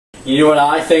You know what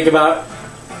I think about?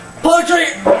 Poetry!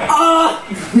 Ah!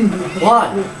 What?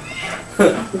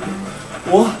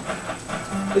 What?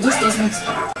 It just doesn't make sense.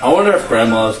 I wonder if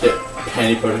grandmas get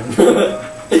penny pudding.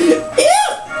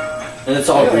 And it's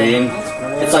all green.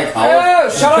 It's like olive. Oh,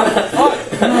 shut up!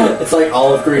 It's like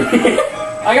olive green.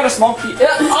 I got a small key.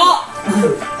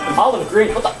 Olive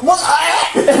green. What the? What?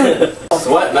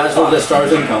 Sweat match with the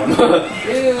stars income.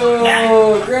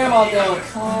 Ew, grandma don't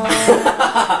come.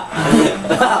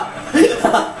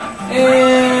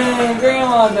 Ew,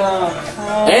 grandma don't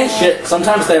come. And shit,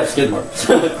 sometimes they have skid marks.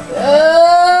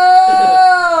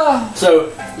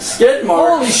 So, skid marks.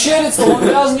 Holy shit, it's the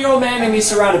 1,000-year-old man and he's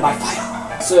surrounded by fire.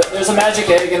 So, there's a magic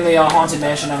egg in the haunted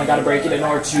mansion and I gotta break it in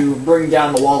order to bring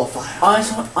down the wall of fire.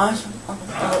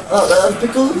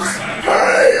 Pickles?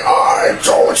 Hey, I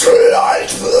don't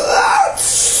like that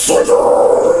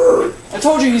sugar. I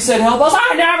told you he said help us.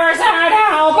 I never said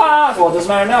help us! Well, it doesn't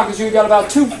matter now because you got about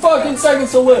 2 fucking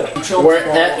seconds to live. We're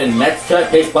at the next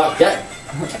cut, case block check.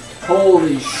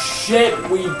 Holy shit,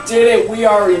 we did it. We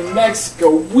are in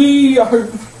Mexico. We are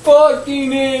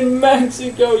fucking in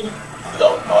Mexico. You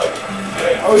don't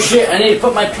fucking. Oh shit, I need to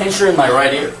put my pincher in my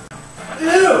right ear.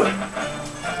 Ew!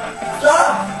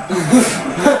 Stop!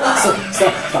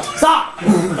 Stop!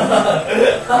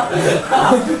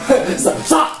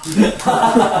 Stop!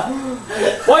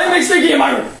 Why do you make sticky in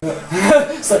my room?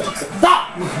 Stop! Stop!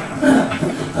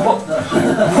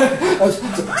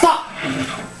 Stop!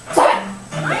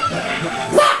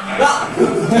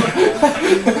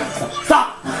 Stop!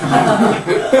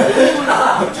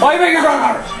 Why are you making a grown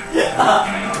harder?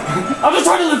 I'm just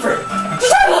trying to live free.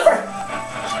 Just trying to live free.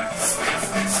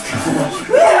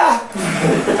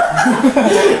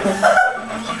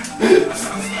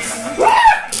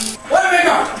 What am I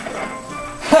going?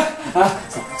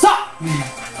 Stop!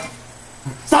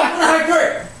 Stop! What the heck are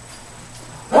you?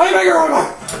 Why are you making a grown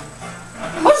harder?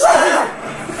 I'm just trying to live free.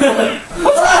 I'm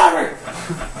just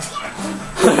trying to live free.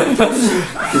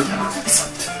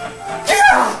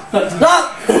 Stop!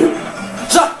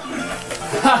 Stop!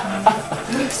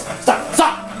 Stop!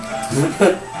 Stop!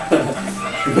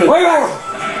 Why are you making?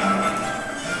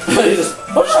 You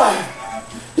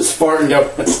just fart and go.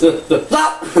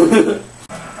 Stop!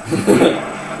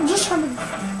 I'm just trying to.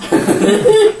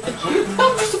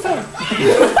 I'm just a fan.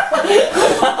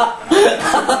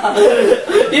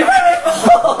 You made me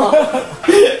fall!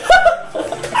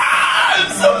 I'm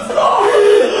so sorry!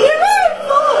 You made me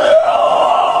fall!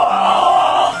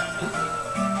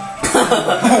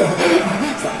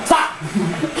 Stop!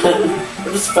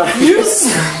 I'm just fine. You oh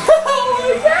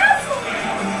my god!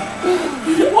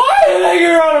 Why did I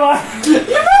get out of my? You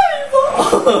made me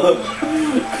fall!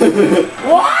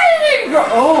 Why did it go?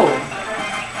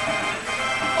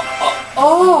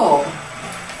 Oh!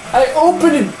 I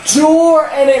opened a door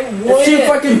and it went. It's too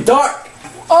fucking dark.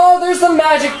 Oh, there's the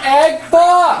magic egg.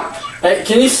 Fuck! Hey,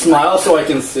 can you smile so I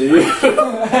can see you?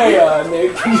 Hey,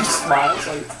 Nick, can you smile?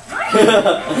 So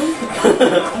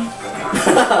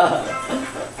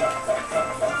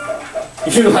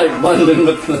You're like London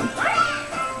with the.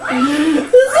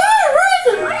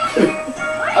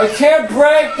 I can't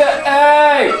break the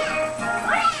egg.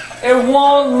 It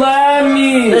won't let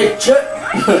me. Hey,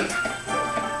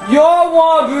 Y'all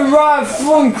wanna be right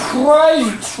fucking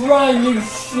crazy trying new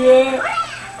shit?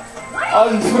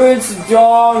 I'm Prince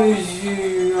Dollars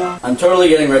here. I'm totally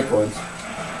getting red coins.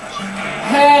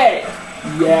 Hey!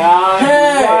 Yeah,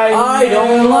 Hey, right I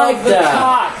don't like that.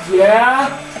 Cock, yeah?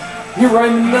 You're right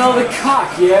in the middle of the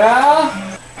cock, yeah?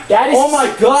 That is. Oh my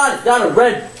god, is that a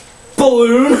red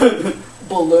balloon?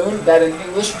 Balloon? That in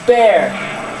English, bear.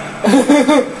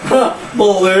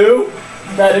 Baloo?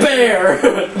 That is. Bear!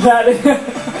 That is.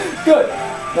 Good.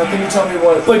 Now can you tell me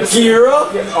what? Bagheera?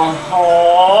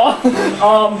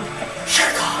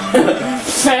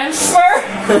 Fencer?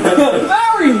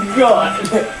 Very good.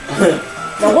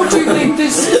 Now what do you think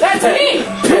this is? That's me!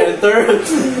 Panther?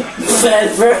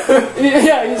 Panther?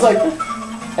 Yeah, he's like,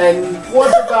 and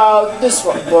what about this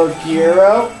one?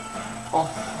 Bagheera?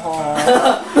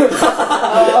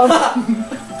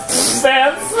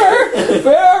 Fencer?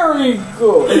 Very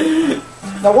good.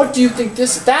 Now what do you think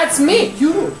this is? That's me!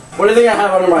 You! What do you think I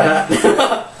have under my hat?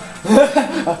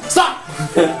 Stop!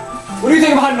 What do you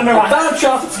think I'm hiding under my hat? Found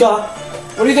chocolate Scott.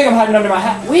 What do you think I'm hiding under my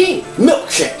hat? Weed!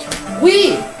 Milkshake.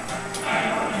 Weed!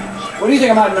 What do you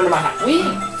think I'm hiding under my hat?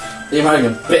 Weed! You're hiding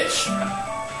a bitch.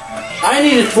 I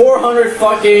needed 400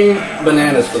 fucking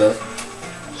bananas for this.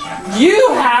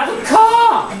 You have a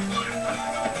car!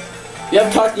 You have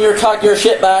to talk your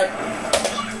shit back.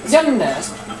 Is that a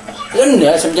nest?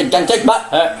 Yes, I'm just gonna take my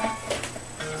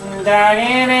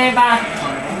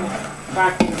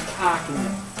Fucking cocky.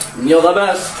 You're the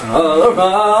best.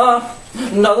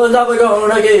 Nothing's ever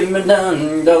gonna keep me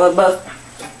down. You're the best.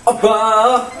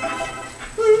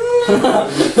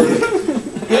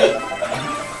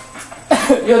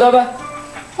 You're the best.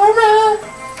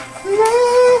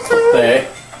 Hey.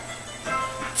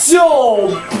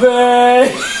 Don't be.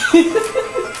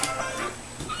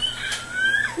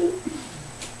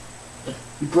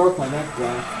 You broke my neck, bro.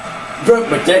 Broke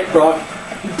my dick, bro.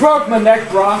 You broke my neck,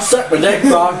 bro. Suck my dick,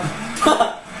 bro.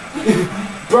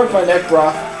 Broke my neck,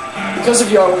 bro. Because of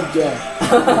you, I went gay.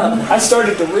 I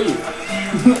started to read.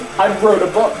 I wrote a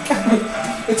book.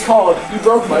 It's called You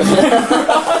Broke My Neck.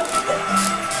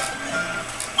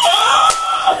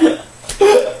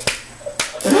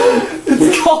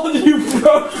 It's called You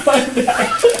Broke My Neck.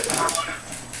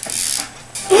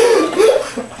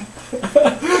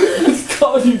 It's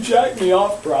called You Jacked Me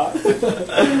Off, bro.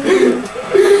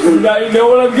 Now you know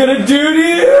what I'm gonna do to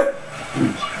you?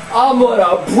 I'm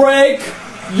gonna break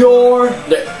your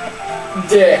dick.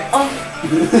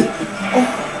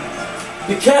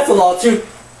 Be careful, Archie.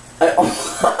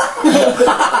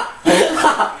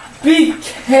 Be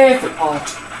careful,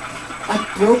 Archie. I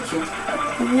broke your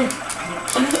neck.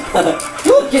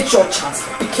 You'll get your chance.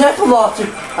 Be careful, Archie.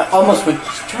 I almost went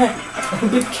straight.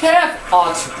 Be careful,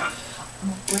 Archie. I'm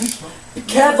gonna break your. Be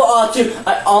careful, Archie.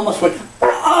 I almost went.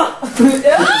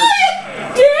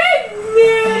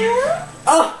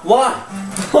 Why?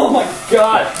 Oh my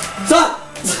God! Stop!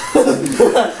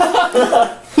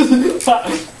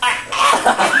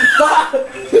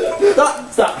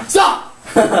 Stop!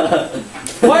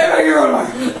 Why am I here?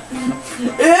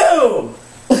 Ew!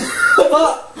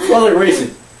 Smell like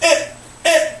racing.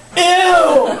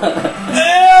 Ew!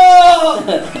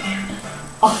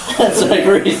 That's like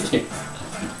racing.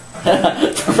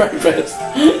 For breakfast.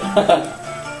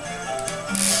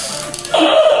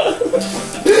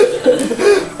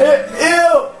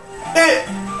 Ew!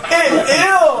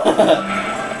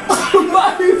 My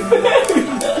face!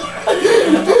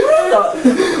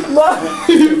 My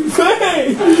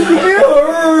face! It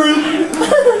hurts!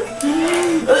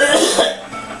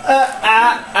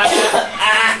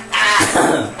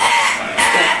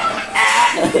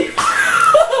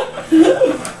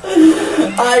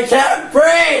 I can't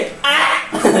breathe!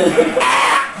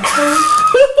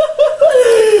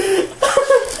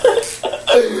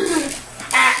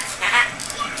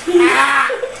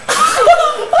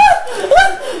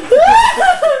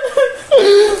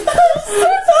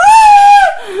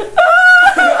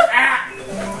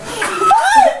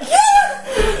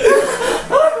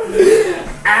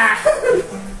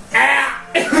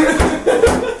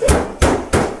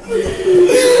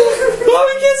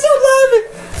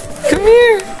 Come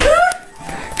here!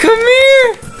 Come here!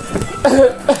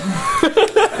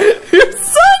 You're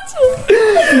such a...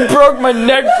 You broke my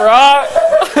neck, bro.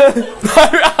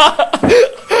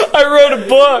 I wrote a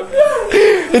book.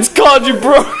 It's called You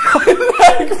Broke My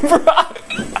Neck, bro.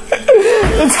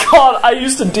 It's called I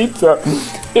Used to Deep Throat.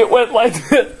 It went like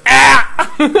this.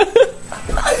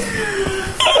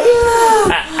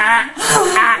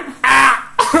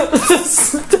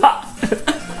 Stop.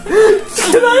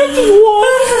 Can I have just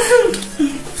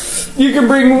one? You can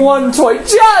bring one toy.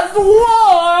 Just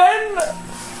one!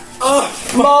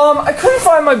 Mom, I couldn't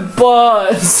find my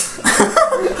buzz.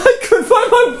 I couldn't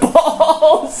find my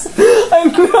balls. I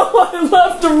know I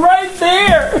left them right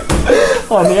there.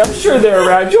 Honey, I'm sure they're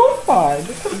around. You'll find.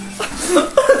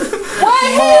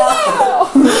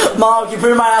 Mom, can you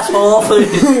put in my asshole,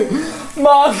 please?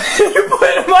 Mom, can you put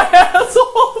in my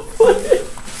asshole, please?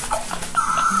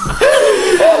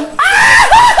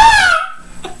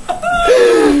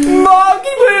 Mom, can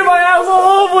you put it in my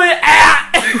asshole, please?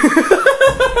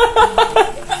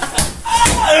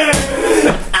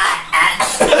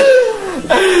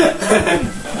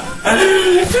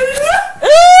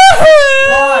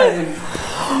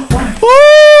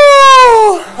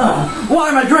 Why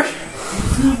am I drinking?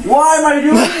 Why am I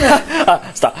doing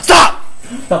this? Stop! Stop!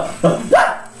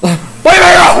 Wait a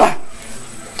minute!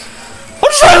 I'm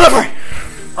just trying to live free!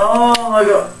 Oh my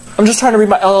God. I'm just trying to read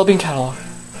my LL Bean catalog.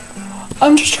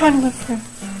 I'm just trying to live free.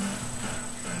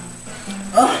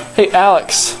 Hey,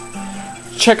 Alex.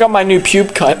 Check out my new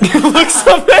pube cut. Look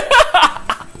something.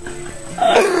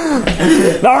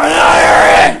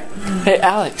 Hey,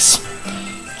 Alex.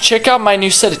 Check out my new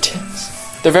set of tits.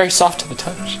 They're very soft to the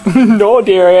touch. No,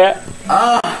 dear.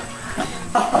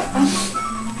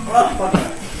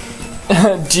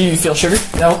 Do you feel sugar?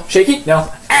 No. Shaky? No.